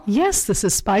Yes, this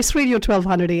is Spice Radio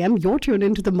 1200 AM. You're tuned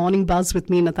into the Morning Buzz with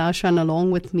me, Natasha, and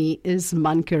along with me is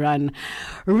Mankiran.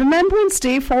 Remembrance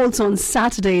Day falls on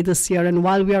Saturday this year, and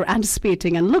while we are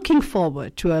anticipating and looking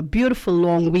forward to a beautiful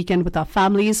long weekend with our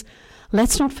families,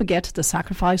 let's not forget the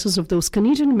sacrifices of those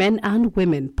Canadian men and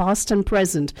women, past and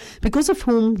present, because of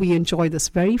whom we enjoy this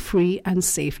very free and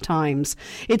safe times.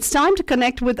 It's time to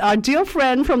connect with our dear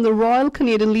friend from the Royal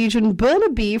Canadian Legion,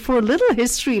 Burnaby, for a little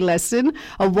history lesson.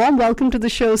 A warm welcome to the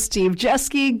show, Steve.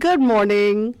 Jeske, good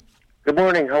morning. Good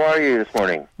morning. How are you this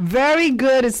morning? Very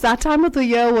good. It's that time of the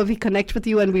year where we connect with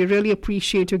you, and we really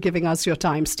appreciate you giving us your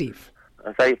time, Steve.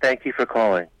 Thank you for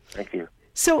calling. Thank you.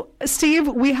 So, Steve,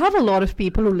 we have a lot of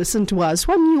people who listen to us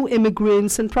who are new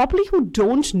immigrants and probably who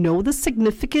don't know the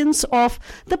significance of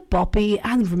the poppy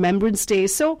and Remembrance Day.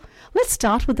 So, let's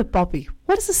start with the poppy.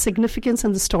 What is the significance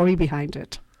and the story behind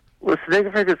it? Well, the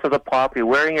significance of the poppy,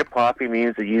 wearing your poppy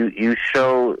means that you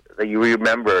show that you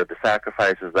remember the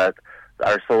sacrifices that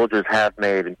our soldiers have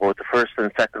made in both the First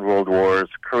and Second World Wars,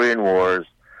 Korean Wars,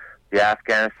 the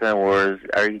Afghanistan Wars,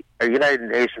 our United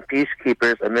Nations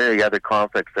peacekeepers, and many other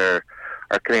conflicts our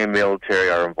Canadian military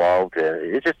are involved in.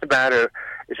 It's just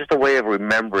a way of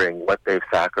remembering what they've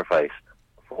sacrificed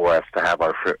for us to have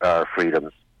our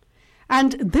freedoms.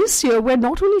 And this year, we're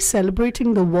not only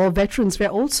celebrating the war veterans, we're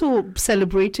also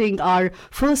celebrating our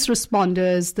first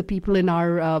responders, the people in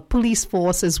our police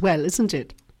force as well, isn't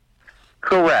it?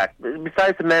 Correct.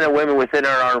 Besides the men and women within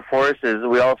our armed forces,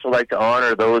 we also like to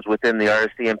honor those within the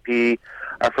RCMP,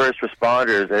 our first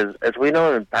responders. As we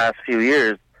know in the past few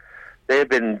years, they've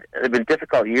been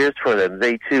difficult years for them.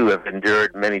 They too have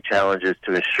endured many challenges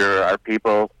to ensure our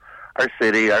people, our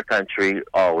city, our country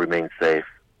all remain safe.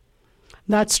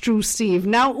 That's true, Steve.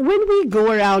 Now, when we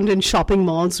go around in shopping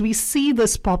malls, we see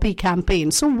this poppy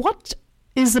campaign. So what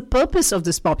is the purpose of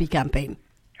this poppy campaign?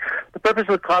 The purpose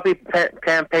of the poppy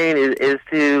campaign is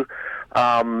to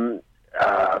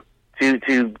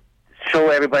show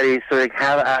everybody so they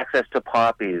have access to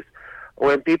poppies.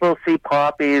 When people see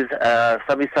poppies,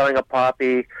 somebody selling a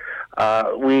poppy,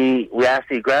 we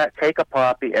ask you take a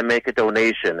poppy and make a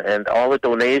donation. And all the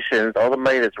donations, all the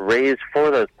money that's raised for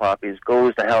those poppies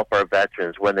goes to help our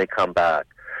veterans when they come back.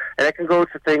 And it can go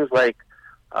to things like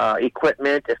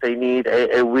equipment, if they need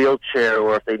a wheelchair,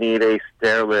 or if they need a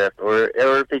stair lift, or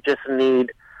if they just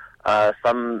need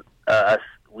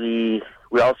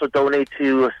we also donate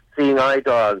to seeing eye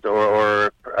dogs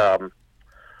or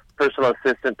personal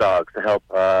assistant dogs to help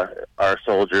our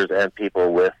soldiers and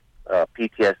people with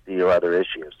PTSD or other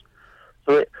issues.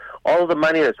 So all of the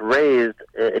money that's raised,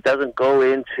 it doesn't go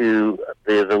into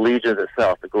the Legion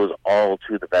itself. It goes all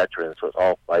to the veterans, so it's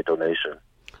all by donation.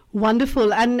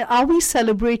 Wonderful. And are we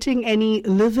celebrating any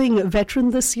living veteran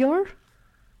this year?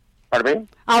 Pardon me?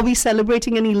 Are we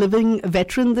celebrating any living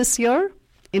veteran this year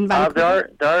in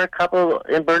Vancouver? There are a couple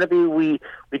in Burnaby. We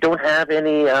don't have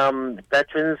any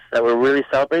veterans that we're really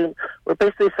celebrating. We're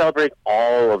basically celebrating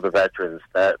all of the veterans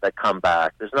that come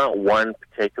back. There's not one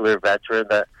particular veteran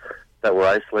that we're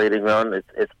isolating on.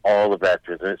 It's all the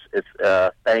veterans. It's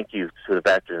thank you to the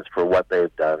veterans for what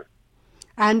they've done.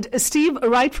 And Steve,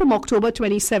 right from October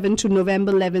 27 to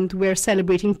November 11th, we're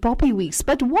celebrating Poppy Weeks.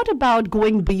 But what about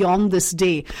going beyond this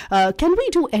day? Can we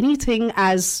do anything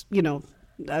as,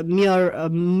 mere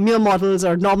models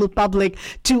or normal public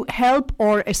to help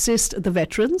or assist the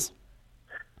veterans?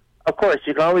 Of course,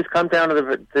 you can always come down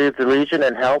to the Legion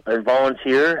and help and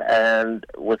volunteer. And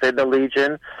within the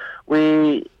Legion,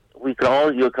 you can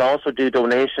also do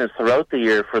donations throughout the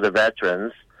year for the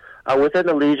veterans. Within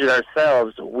the Legion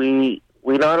ourselves, we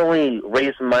not only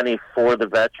raise money for the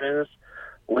veterans.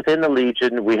 Within the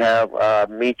Legion, we have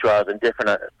meat draws and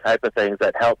different type of things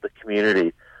that help the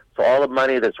community. So all the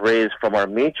money that's raised from our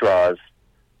meat draws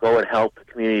go and help the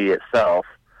community itself.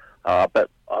 But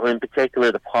in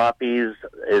particular, the poppies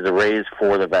is raised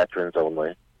for the veterans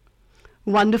only.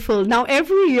 Wonderful. Now,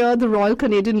 every year, the Royal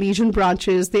Canadian Legion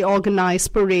branches, they organize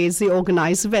parades, they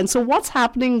organize events. So what's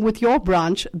happening with your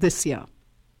branch this year?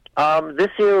 This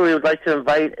year, we would like to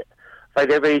invite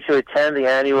everybody to attend the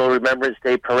annual Remembrance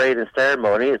Day Parade and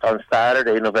Ceremony. It's on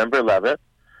Saturday, November 11th.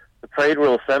 The parade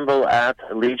will assemble at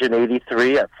Legion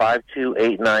 83 at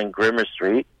 5289 Grimmer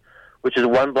Street, which is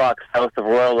one block south of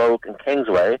Royal Oak and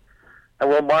Kingsway, and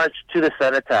we'll march to the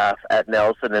Cenotaph at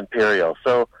Nelson Imperial.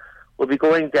 So we'll be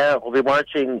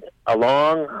marching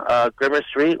along Grimmer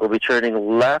Street. We'll be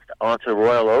turning left onto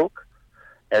Royal Oak,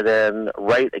 and then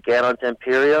right again onto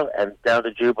Imperial, and down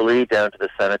to Jubilee, down to the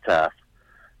Cenotaph.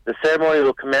 The ceremony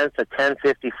will commence at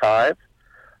 10:55.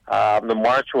 The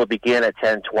march will begin at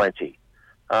 10:20.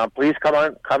 Please come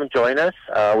and join us.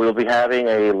 We will be having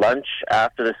a lunch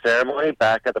after the ceremony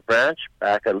back at the branch,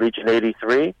 back at Legion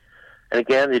 83. And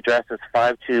again, the address is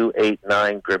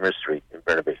 5289 Grimmer Street in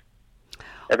Burnaby.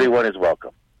 Everyone is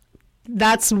welcome.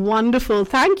 That's wonderful.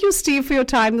 Thank you, Steve, for your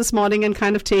time this morning and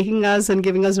kind of taking us and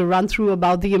giving us a run through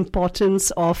about the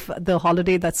importance of the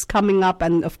holiday that's coming up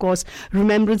and, of course,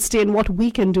 Remembrance Day and what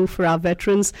we can do for our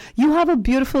veterans. You have a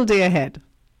beautiful day ahead.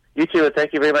 You too, and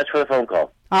thank you very much for the phone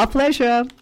call. Our pleasure.